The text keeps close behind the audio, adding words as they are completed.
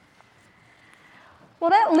Well,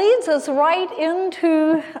 that leads us right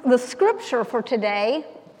into the scripture for today.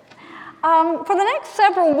 For the next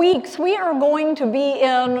several weeks, we are going to be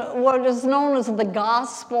in what is known as the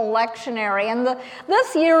Gospel Lectionary. And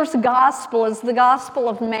this year's Gospel is the Gospel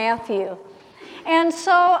of Matthew. And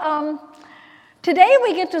so today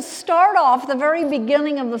we get to start off the very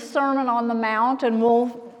beginning of the Sermon on the Mount, and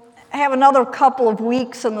we'll have another couple of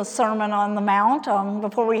weeks in the Sermon on the Mount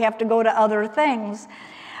before we have to go to other things.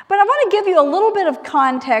 But I want to give you a little bit of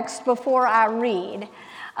context before I read.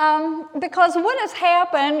 Because what has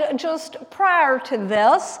happened just prior to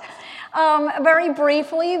this, very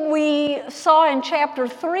briefly, we saw in chapter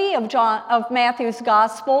 3 of Matthew's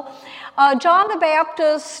Gospel, John the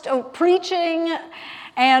Baptist preaching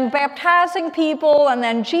and baptizing people, and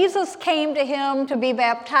then Jesus came to him to be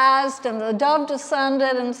baptized, and the dove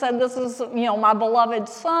descended and said, "This is, my beloved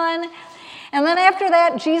Son." And then after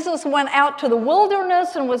that, Jesus went out to the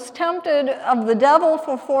wilderness and was tempted of the devil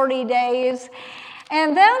for 40 days.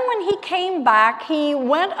 And then when he came back, he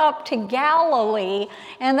went up to Galilee,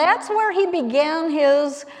 and that's where he began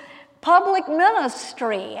his public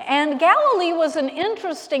ministry. And Galilee was an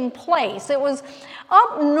interesting place. It was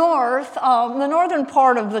up north, the northern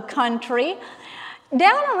part of the country,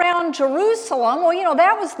 down around Jerusalem. Well,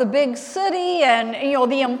 that was the big city and,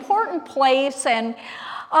 the important place, and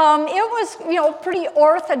it was, pretty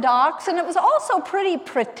orthodox, and it was also pretty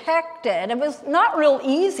protected. It was not real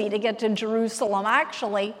easy to get to Jerusalem,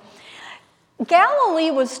 actually. Galilee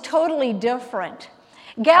was totally different.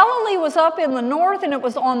 Galilee was up in the north, and it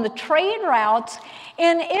was on the trade routes,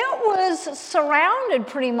 and it was surrounded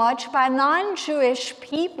pretty much by non-Jewish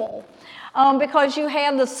people. Because you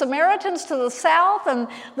had the Samaritans to the south and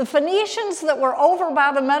the Phoenicians that were over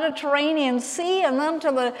by the Mediterranean Sea, and then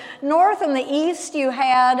to the north and the east you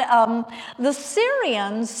had the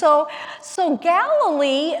Syrians. So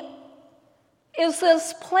Galilee is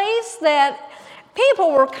this place that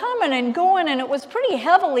people were coming and going, and it was pretty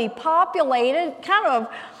heavily populated, kind of,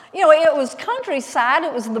 it was countryside.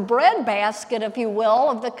 It was the breadbasket, if you will,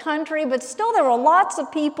 of the country, but still there were lots of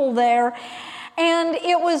people there. And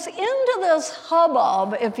it was into this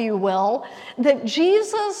hubbub, if you will, that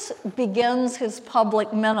Jesus begins his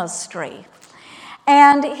public ministry.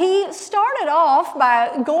 And he started off by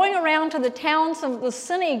going around to the towns of the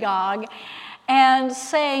synagogue and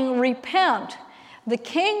saying, "Repent, the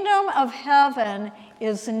kingdom of heaven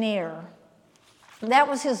is near." That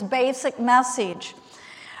was his basic message.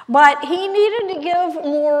 But he needed to give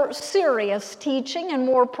more serious teaching and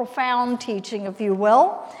more profound teaching, if you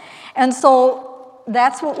will. And so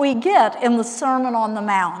that's what we get in the Sermon on the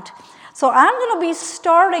Mount. So I'm going to be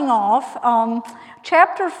starting off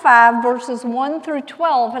chapter 5, verses 1 through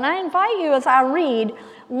 12. And I invite you, as I read,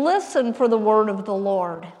 listen for the word of the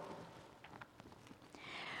Lord.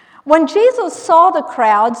 When Jesus saw the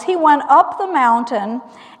crowds, he went up the mountain,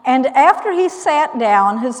 and after he sat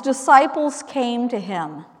down, his disciples came to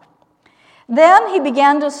him. Then he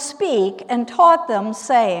began to speak and taught them,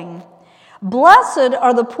 saying, "Blessed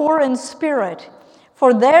are the poor in spirit,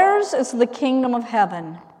 for theirs is the kingdom of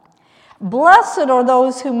heaven. Blessed are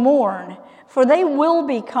those who mourn, for they will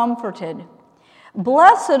be comforted.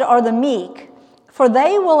 Blessed are the meek, for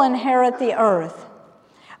they will inherit the earth.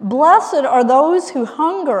 Blessed are those who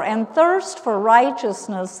hunger and thirst for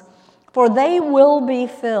righteousness, for they will be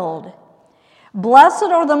filled.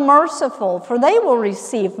 Blessed are the merciful, for they will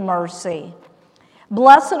receive mercy.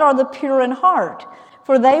 Blessed are the pure in heart,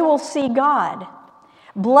 for they will see God.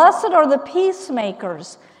 Blessed are the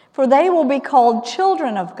peacemakers, for they will be called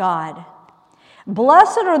children of God.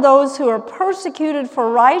 Blessed are those who are persecuted for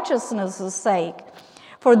righteousness' sake,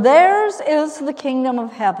 for theirs is the kingdom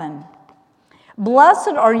of heaven.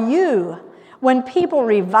 Blessed are you when people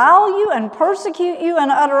revile you and persecute you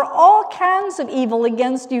and utter all kinds of evil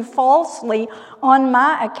against you falsely on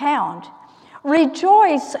my account.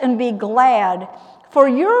 Rejoice and be glad, for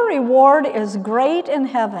your reward is great in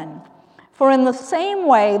heaven. For in the same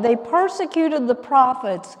way they persecuted the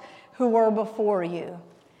prophets who were before you."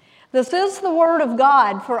 This is the word of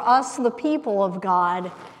God for us, the people of God.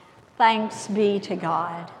 Thanks be to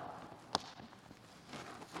God.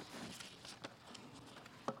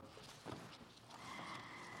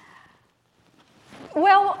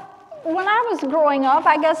 Well, when I was growing up,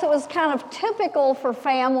 I guess it was kind of typical for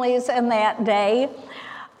families in that day.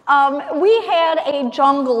 We had a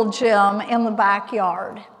jungle gym in the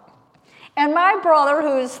backyard. And my brother,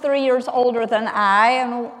 who is 3 years older than I,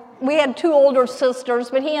 and we had 2 older sisters,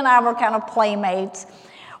 but he and I were kind of playmates.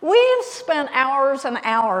 We've spent hours and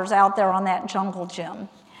hours out there on that jungle gym.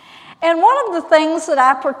 And one of the things that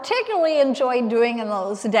I particularly enjoyed doing in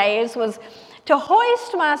those days was to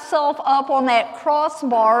hoist myself up on that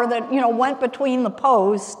crossbar that, went between the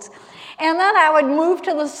posts. And then I would move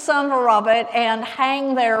to the center of it and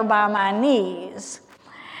hang there by my knees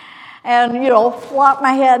and, flop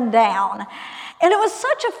my head down. And it was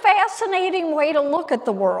such a fascinating way to look at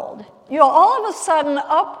the world. All of a sudden,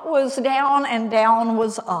 up was down and down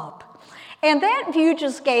was up. And that view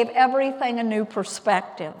just gave everything a new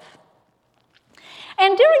perspective.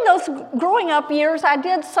 And during those growing up years, I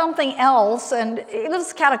did something else, and this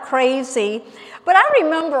is kind of crazy, but I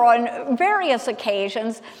remember on various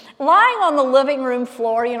occasions lying on the living room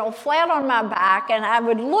floor, flat on my back, and I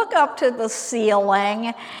would look up to the ceiling,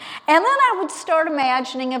 and then I would start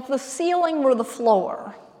imagining if the ceiling were the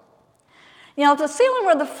floor. If the ceiling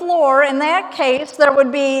were the floor, in that case, there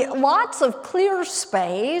would be lots of clear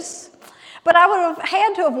space, but I would have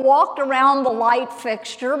had to have walked around the light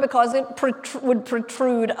fixture because it would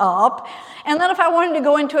protrude up. And then if I wanted to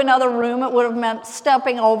go into another room, it would have meant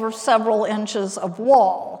stepping over several inches of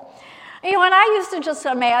wall. And I used to just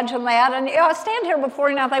imagine that. And I stand here before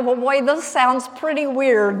you and I think, well, boy, this sounds pretty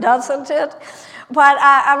weird, doesn't it? But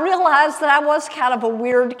I realized that I was kind of a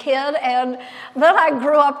weird kid, and then I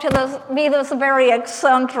grew up to be this very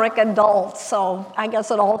eccentric adult. So I guess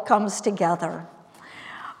it all comes together.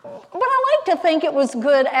 But I like to think it was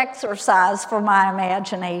good exercise for my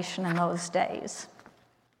imagination in those days.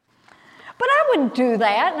 But I would do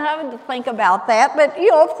that, and I would think about that. But,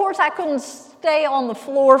 of course, I couldn't stay on the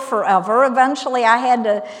floor forever. Eventually, I had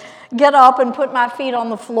to get up and put my feet on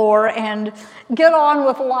the floor and get on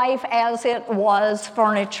with life as it was,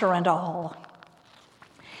 furniture and all.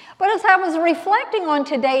 But as I was reflecting on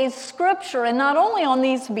today's scripture, and not only on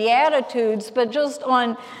these Beatitudes, but just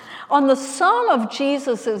on the sum of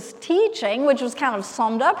Jesus' teaching, which was kind of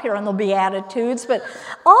summed up here in the Beatitudes, but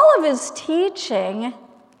all of his teaching,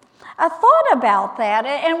 I thought about that.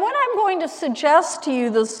 And what I'm going to suggest to you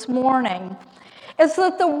this morning is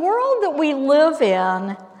that the world that we live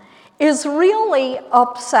in is really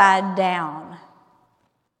upside down.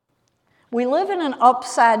 We live in an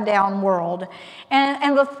upside down world.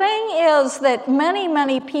 And the thing is that many,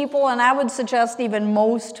 many people, and I would suggest even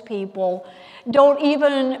most people, don't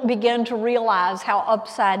even begin to realize how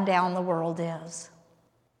upside down the world is.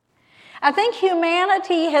 I think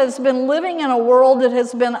humanity has been living in a world that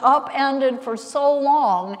has been upended for so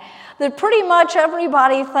long that pretty much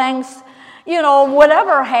everybody thinks,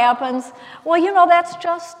 whatever happens, well, that's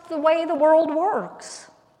just the way the world works.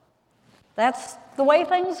 That's the way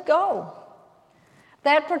things go.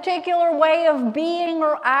 That particular way of being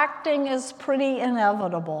or acting is pretty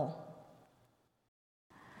inevitable.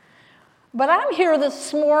 But I'm here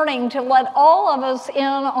this morning to let all of us in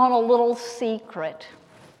on a little secret.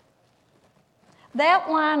 That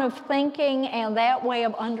line of thinking and that way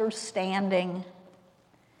of understanding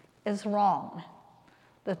is wrong.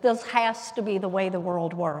 That this has to be the way the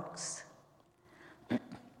world works.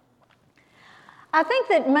 I think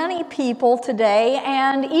that many people today,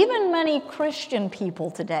 and even many Christian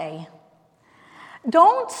people today,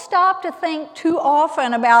 don't stop to think too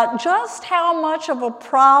often about just how much of a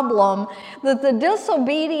problem that the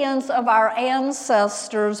disobedience of our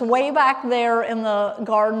ancestors way back there in the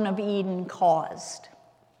Garden of Eden caused.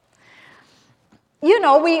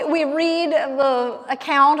 We read the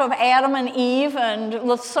account of Adam and Eve and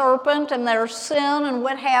the serpent and their sin and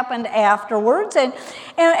what happened afterwards.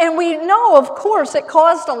 And we know, of course, it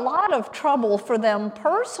caused a lot of trouble for them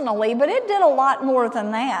personally, but it did a lot more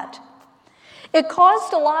than that. It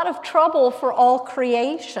caused a lot of trouble for all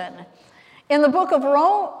creation. In the book of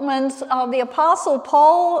Romans, the Apostle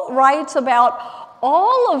Paul writes about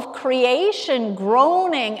all of creation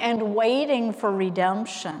groaning and waiting for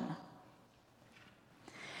redemption.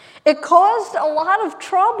 It caused a lot of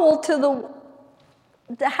trouble to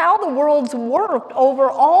how the world's worked over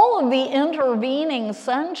all of the intervening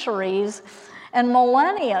centuries and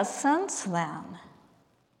millennia since then.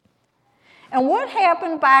 And what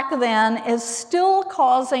happened back then is still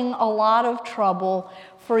causing a lot of trouble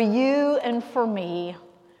for you and for me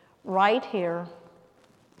right here,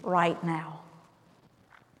 right now.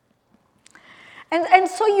 And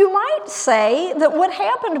so you might say that what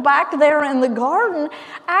happened back there in the garden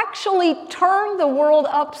actually turned the world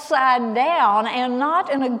upside down, and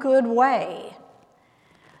not in a good way.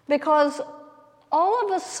 Because all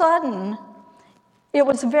of a sudden, it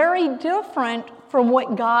was very different from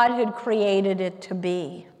what God had created it to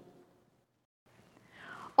be.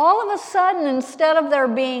 All of a sudden, instead of there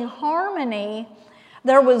being harmony,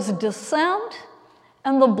 there was dissent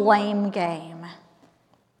and the blame game.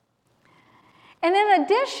 And in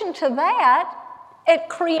addition to that, at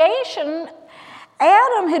creation,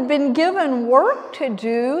 Adam had been given work to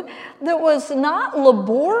do that was not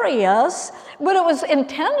laborious, but it was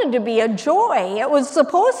intended to be a joy. It was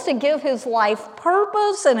supposed to give his life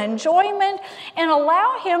purpose and enjoyment and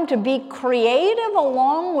allow him to be creative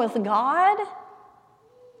along with God.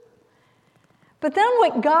 But then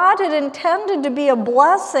what God had intended to be a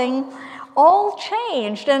blessing all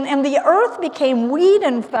changed, and the earth became weed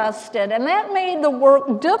infested, and that made the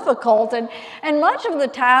work difficult, and much of the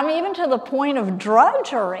time even to the point of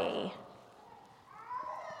drudgery.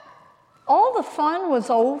 All the fun was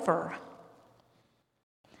over.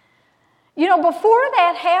 You know, before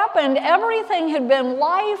that happened, everything had been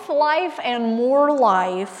life, life, and more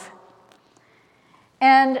life.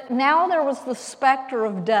 And now there was the specter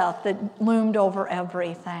of death that loomed over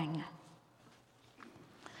everything.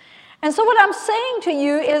 And so what I'm saying to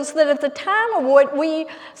you is that at the time of what we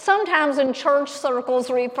sometimes in church circles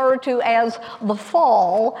refer to as the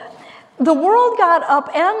fall, the world got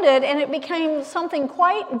upended and it became something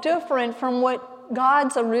quite different from what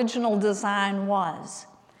God's original design was.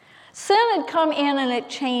 Sin had come in and it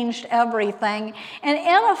changed everything. And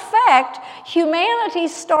in effect, humanity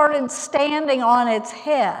started standing on its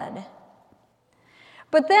head.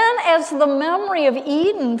 But then as the memory of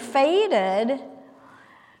Eden faded,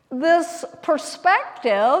 this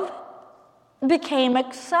perspective became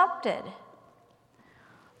accepted.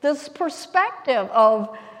 This perspective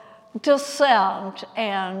of descent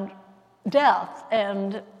and death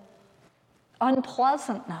and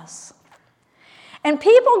unpleasantness. And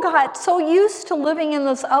people got so used to living in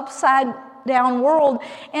this upside down world,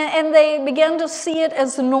 and they began to see it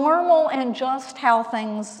as normal and just how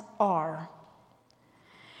things are.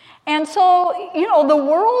 And so, you know, the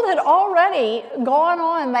world had already gone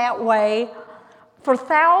on that way for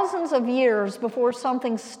thousands of years before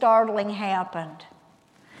something startling happened.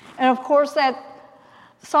 And of course, that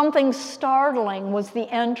something startling was the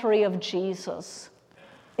entry of Jesus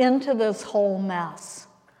into this whole mess.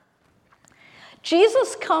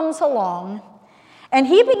 Jesus comes along, and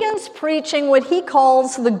he begins preaching what he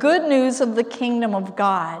calls the good news of the kingdom of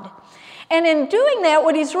God. And in doing that,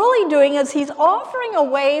 what he's really doing is he's offering a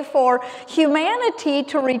way for humanity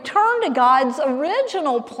to return to God's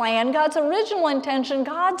original plan, God's original intention,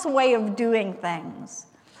 God's way of doing things.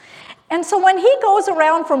 And so when he goes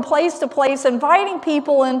around from place to place inviting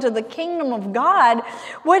people into the kingdom of God,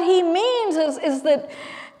 what he means is that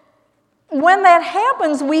when that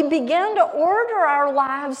happens, we begin to order our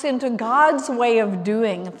lives into God's way of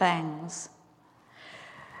doing things.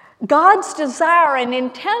 God's desire and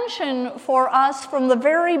intention for us from the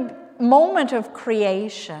very moment of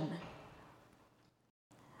creation.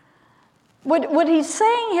 What he's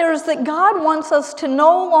saying here is that God wants us to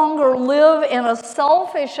no longer live in a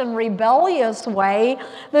selfish and rebellious way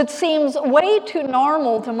that seems way too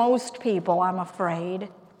normal to most people, I'm afraid.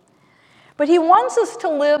 But he wants us to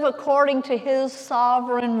live according to his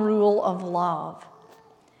sovereign rule of love.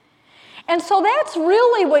 And so that's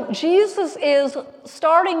really what Jesus is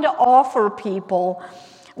starting to offer people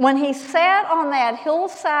when he sat on that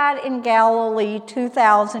hillside in Galilee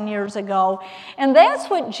 2,000 years ago. And that's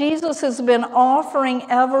what Jesus has been offering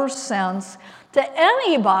ever since to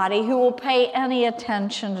anybody who will pay any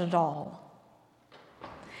attention at all.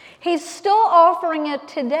 He's still offering it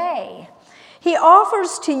today. He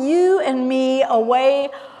offers to you and me a way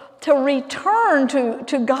to return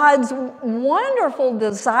to God's wonderful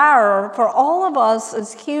desire for all of us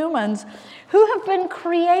as humans who have been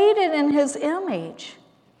created in his image.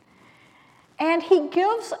 And he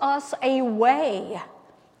gives us a way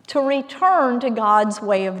to return to God's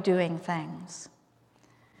way of doing things.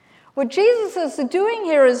 What Jesus is doing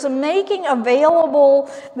here is making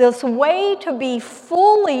available this way to be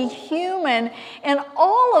fully human in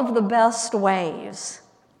all of the best ways,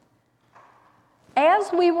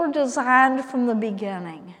 as we were designed from the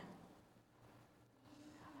beginning.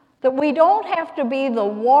 That we don't have to be the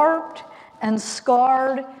warped and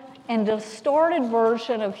scarred and distorted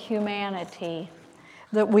version of humanity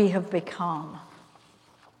that we have become.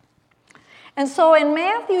 And so in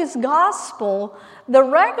Matthew's gospel, the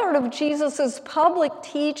record of Jesus' public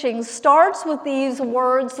teaching starts with these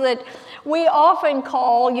words that we often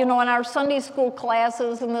call, you know, in our Sunday school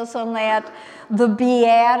classes and this and that, the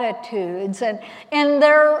Beatitudes. And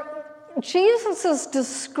they're Jesus'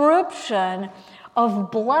 description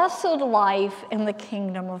of blessed life in the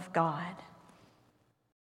kingdom of God.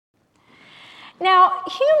 Now,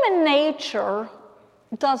 human nature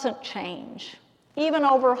doesn't change, even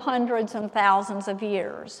over hundreds and thousands of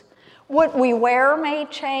years. What we wear may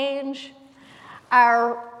change.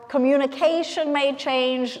 Our communication may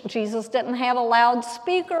change. Jesus didn't have a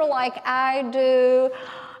loudspeaker like I do.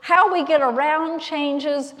 how we get around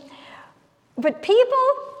changes, but people,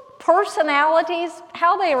 personalities,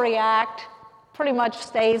 how they react pretty much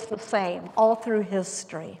stays the same all through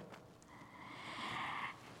history.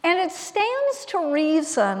 And it stands to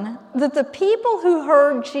reason that the people who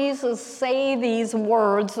heard Jesus say these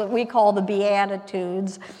words that we call the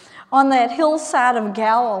Beatitudes on that hillside of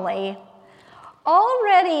Galilee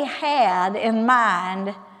already had in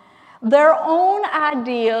mind their own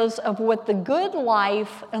ideas of what the good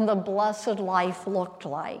life and the blessed life looked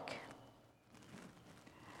like.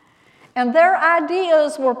 And their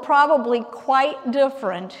ideas were probably quite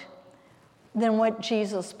different than what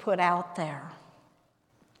Jesus put out there.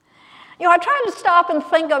 I try to stop and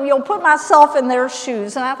think of, put myself in their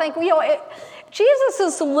shoes, and I think,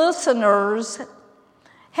 Jesus' listeners,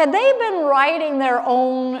 had they been writing their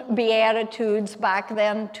own Beatitudes back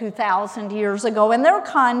then, 2,000 years ago, in their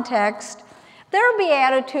context, their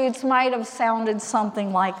Beatitudes might have sounded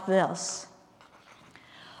something like this.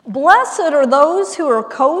 Blessed are those who are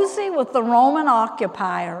cozy with the Roman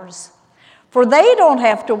occupiers, for they don't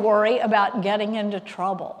have to worry about getting into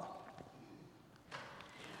trouble.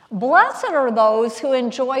 Blessed are those who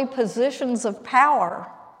enjoy positions of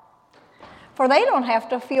power, for they don't have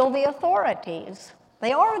to feel the authorities.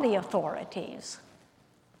 They are the authorities.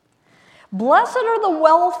 Blessed are the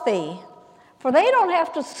wealthy, for they don't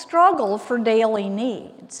have to struggle for daily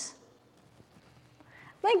needs.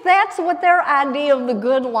 I think that's what their idea of the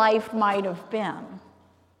good life might have been.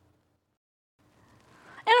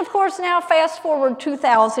 And of course, now fast forward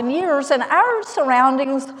 2,000 years, and our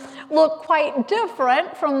surroundings look quite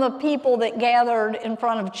different from the people that gathered in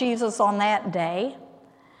front of Jesus on that day.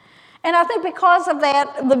 And I think because of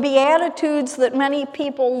that, the Beatitudes that many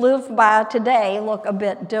people live by today look a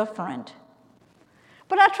bit different.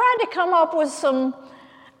 But I tried to come up with some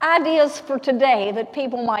ideas for today that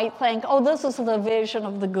people might think, oh, this is the vision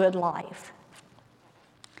of the good life.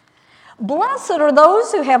 Blessed are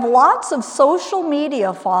those who have lots of social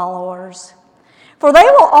media followers, for they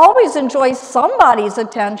will always enjoy somebody's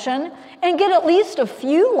attention and get at least a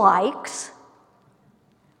few likes.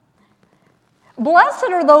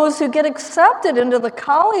 Blessed are those who get accepted into the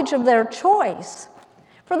college of their choice,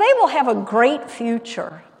 for they will have a great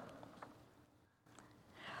future.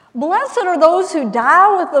 Blessed are those who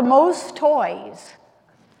die with the most toys,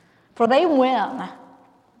 for they win.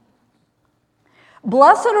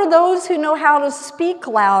 Blessed are those who know how to speak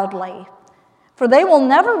loudly, for they will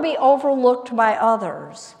never be overlooked by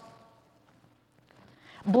others.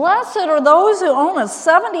 Blessed are those who own a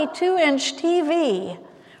 72-inch TV,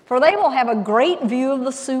 for they will have a great view of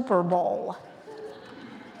the Super Bowl.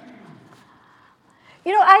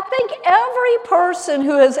 I think every person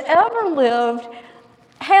who has ever lived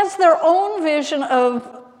has their own vision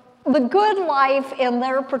of the good life in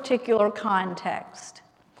their particular context.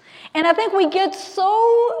 And I think we get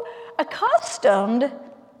so accustomed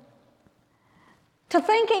to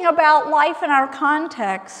thinking about life in our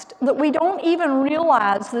context that we don't even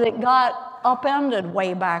realize that it got upended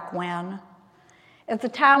way back when, at the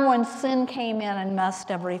time when sin came in and messed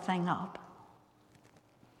everything up.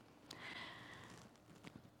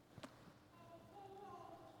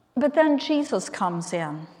 But then Jesus comes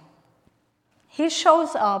in. He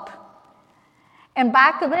shows up, and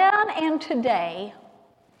back then and today,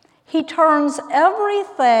 he turns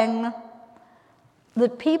everything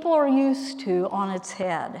that people are used to on its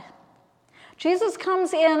head. Jesus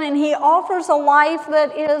comes in and he offers a life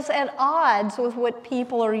that is at odds with what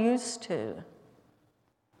people are used to.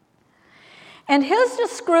 And his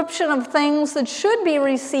description of things that should be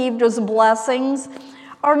received as blessings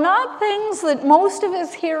are not things that most of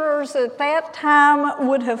his hearers at that time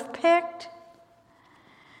would have picked.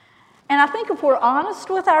 And I think if we're honest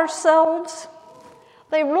with ourselves,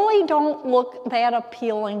 they really don't look that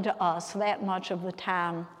appealing to us that much of the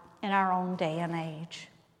time in our own day and age.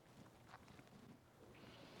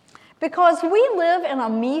 Because we live in a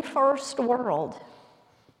me-first world.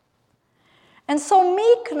 And so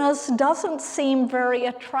meekness doesn't seem very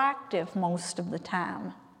attractive most of the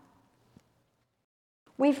time.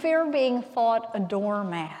 We fear being thought a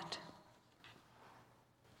doormat.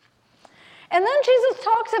 And then Jesus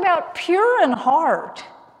talks about pure in heart.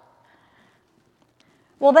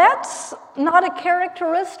 Well, that's not a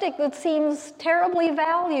characteristic that seems terribly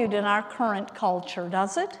valued in our current culture,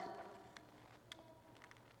 does it?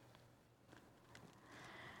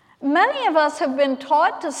 Many of us have been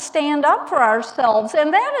taught to stand up for ourselves,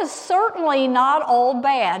 and that is certainly not all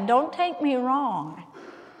bad. Don't take me wrong.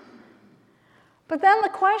 But then the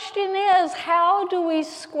question is, how do we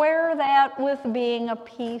square that with being a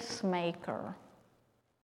peacemaker?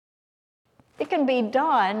 It can be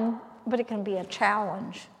done, but it can be a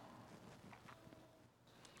challenge.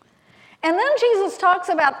 And then Jesus talks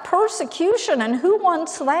about persecution, and who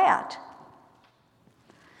wants that?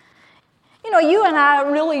 You know, you and I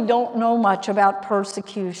really don't know much about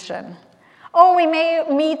persecution. Oh, we may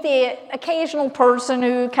meet the occasional person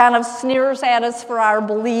who kind of sneers at us for our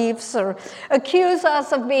beliefs or accuse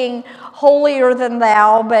us of being holier than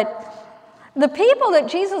thou, but the people that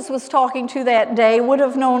Jesus was talking to that day would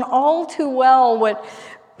have known all too well what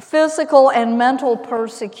physical and mental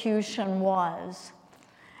persecution was.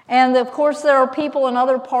 And of course, there are people in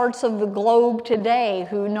other parts of the globe today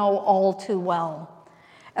who know all too well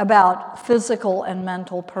about physical and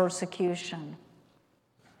mental persecution.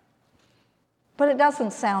 But it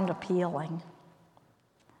doesn't sound appealing.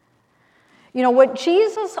 You know, what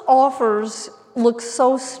Jesus offers looks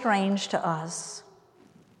so strange to us.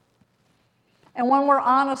 And when we're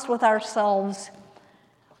honest with ourselves,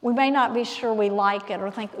 we may not be sure we like it or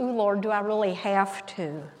think, ooh, Lord, do I really have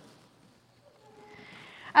to?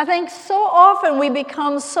 I think so often we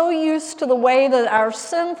become so used to the way that our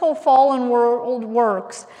sinful, fallen world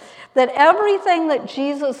works that everything that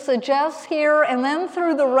Jesus suggests here and then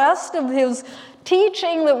through the rest of his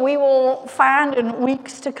teaching that we will find in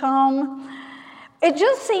weeks to come, it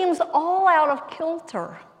just seems all out of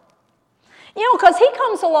kilter. You know, because he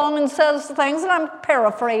comes along and says things, and I'm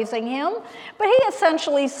paraphrasing him, but he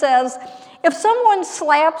essentially says, if someone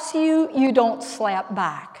slaps you, you don't slap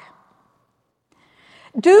back.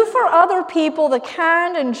 Do for other people the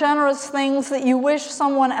kind and generous things that you wish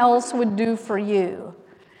someone else would do for you.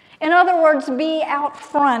 In other words, be out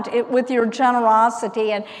front with your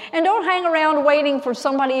generosity and don't hang around waiting for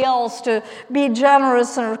somebody else to be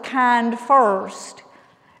generous or kind first.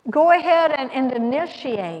 Go ahead and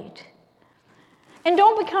initiate. And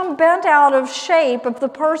don't become bent out of shape if the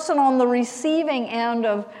person on the receiving end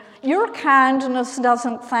of your kindness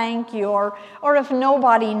doesn't thank you or if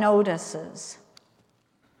nobody notices.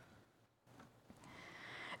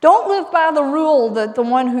 Don't live by the rule that the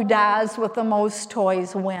one who dies with the most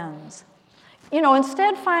toys wins. You know,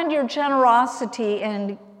 instead find your generosity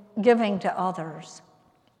in giving to others.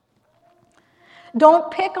 Don't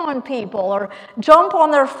pick on people or jump on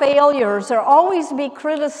their failures or always be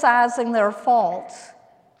criticizing their faults.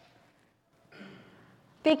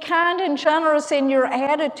 Be kind and generous in your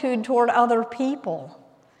attitude toward other people.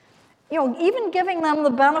 You know, even giving them the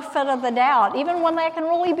benefit of the doubt, even when that can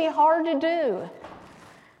really be hard to do.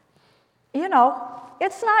 You know,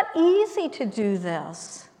 it's not easy to do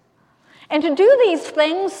this. And to do these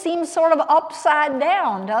things seems sort of upside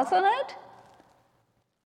down, doesn't it?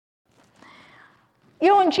 You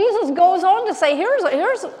know, and Jesus goes on to say,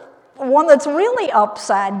 here's one that's really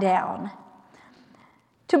upside down.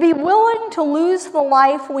 To be willing to lose the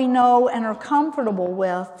life we know and are comfortable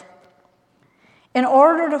with in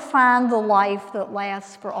order to find the life that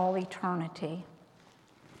lasts for all eternity.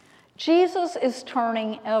 Jesus is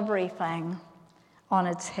turning everything on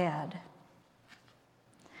its head.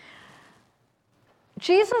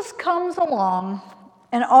 Jesus comes along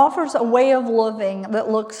and offers a way of living that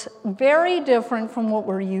looks very different from what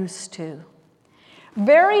we're used to.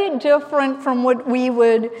 Very different from what we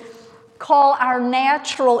would call our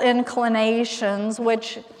natural inclinations,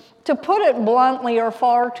 which, to put it bluntly, are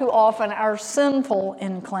far too often our sinful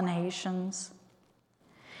inclinations.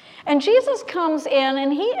 And Jesus comes in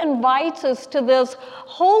and he invites us to this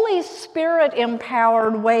Holy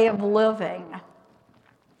Spirit-empowered way of living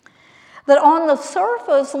that on the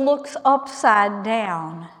surface looks upside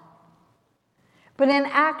down, but in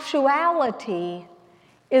actuality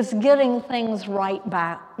is getting things right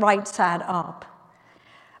side up.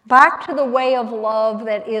 Back to the way of love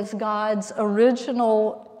that is God's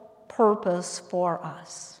original purpose for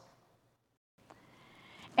us.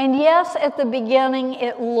 And yes, at the beginning,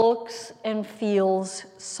 it looks and feels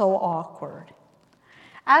so awkward.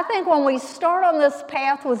 I think when we start on this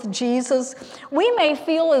path with Jesus, we may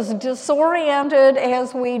feel as disoriented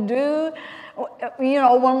as we do, you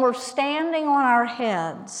know, when we're standing on our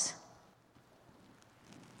heads.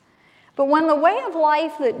 But when the way of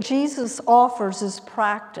life that Jesus offers is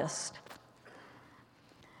practiced,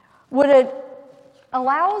 what it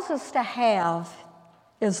allows us to have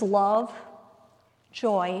is love,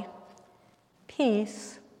 joy,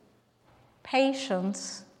 peace,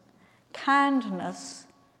 patience, kindness,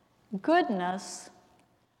 goodness,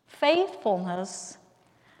 faithfulness,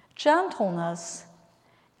 gentleness,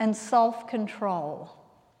 and self-control.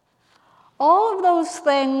 All of those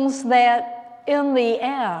things that, in the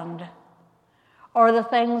end, are the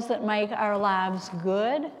things that make our lives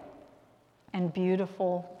good and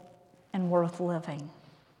beautiful and worth living.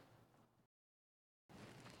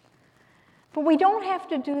 But we don't have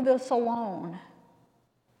to do this alone.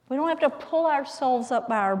 We don't have to pull ourselves up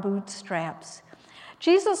by our bootstraps.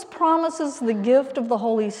 Jesus promises the gift of the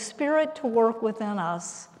Holy Spirit to work within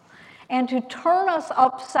us and to turn us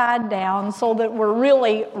upside down so that we're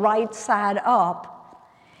really right side up.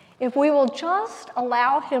 If we will just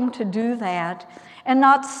allow Him to do that and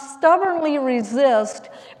not stubbornly resist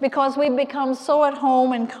because we've become so at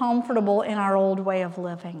home and comfortable in our old way of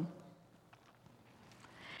living.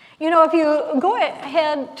 You know, if you go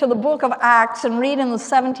ahead to the book of Acts and read in the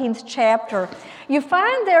 17th chapter, you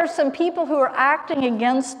find there are some people who are acting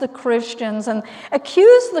against the Christians and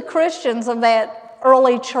accuse the Christians of that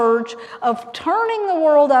early church of turning the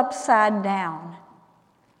world upside down.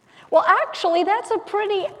 Well, actually, that's a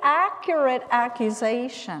pretty accurate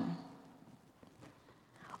accusation.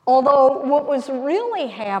 Although what was really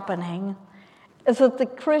happening is that the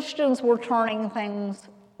Christians were turning things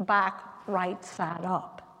back right side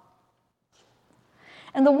up.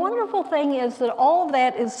 And the wonderful thing is that all of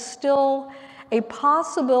that is still a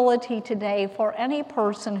possibility today for any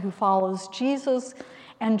person who follows Jesus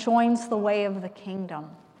and joins the way of the kingdom.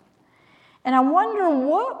 And I wonder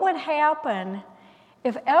what would happen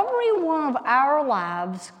if every one of our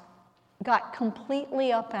lives got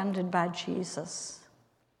completely upended by Jesus.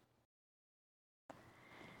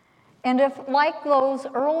 And if, like those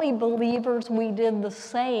early believers, we did the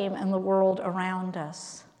same in the world around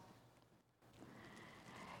us.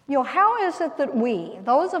 You know, how is it that we,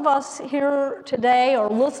 those of us here today or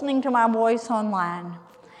listening to my voice online,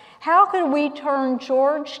 how could we turn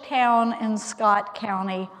Georgetown and Scott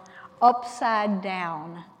County upside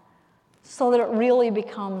down so that it really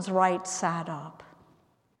becomes right side up?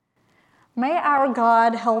 May our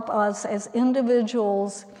God help us as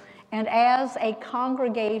individuals and as a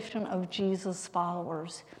congregation of Jesus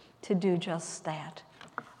followers to do just that.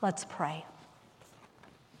 Let's pray.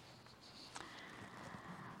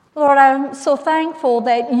 Lord, I'm so thankful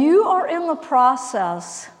that you are in the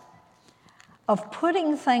process of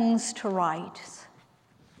putting things to rights.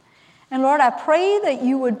 And Lord, I pray that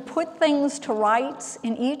you would put things to rights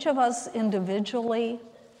in each of us individually.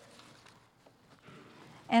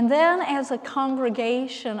 And then as a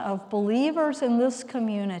congregation of believers in this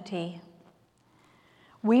community,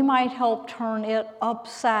 we might help turn it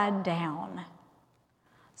upside down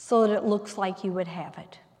so that it looks like you would have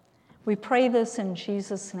it. We pray this in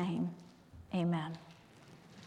Jesus' name. Amen.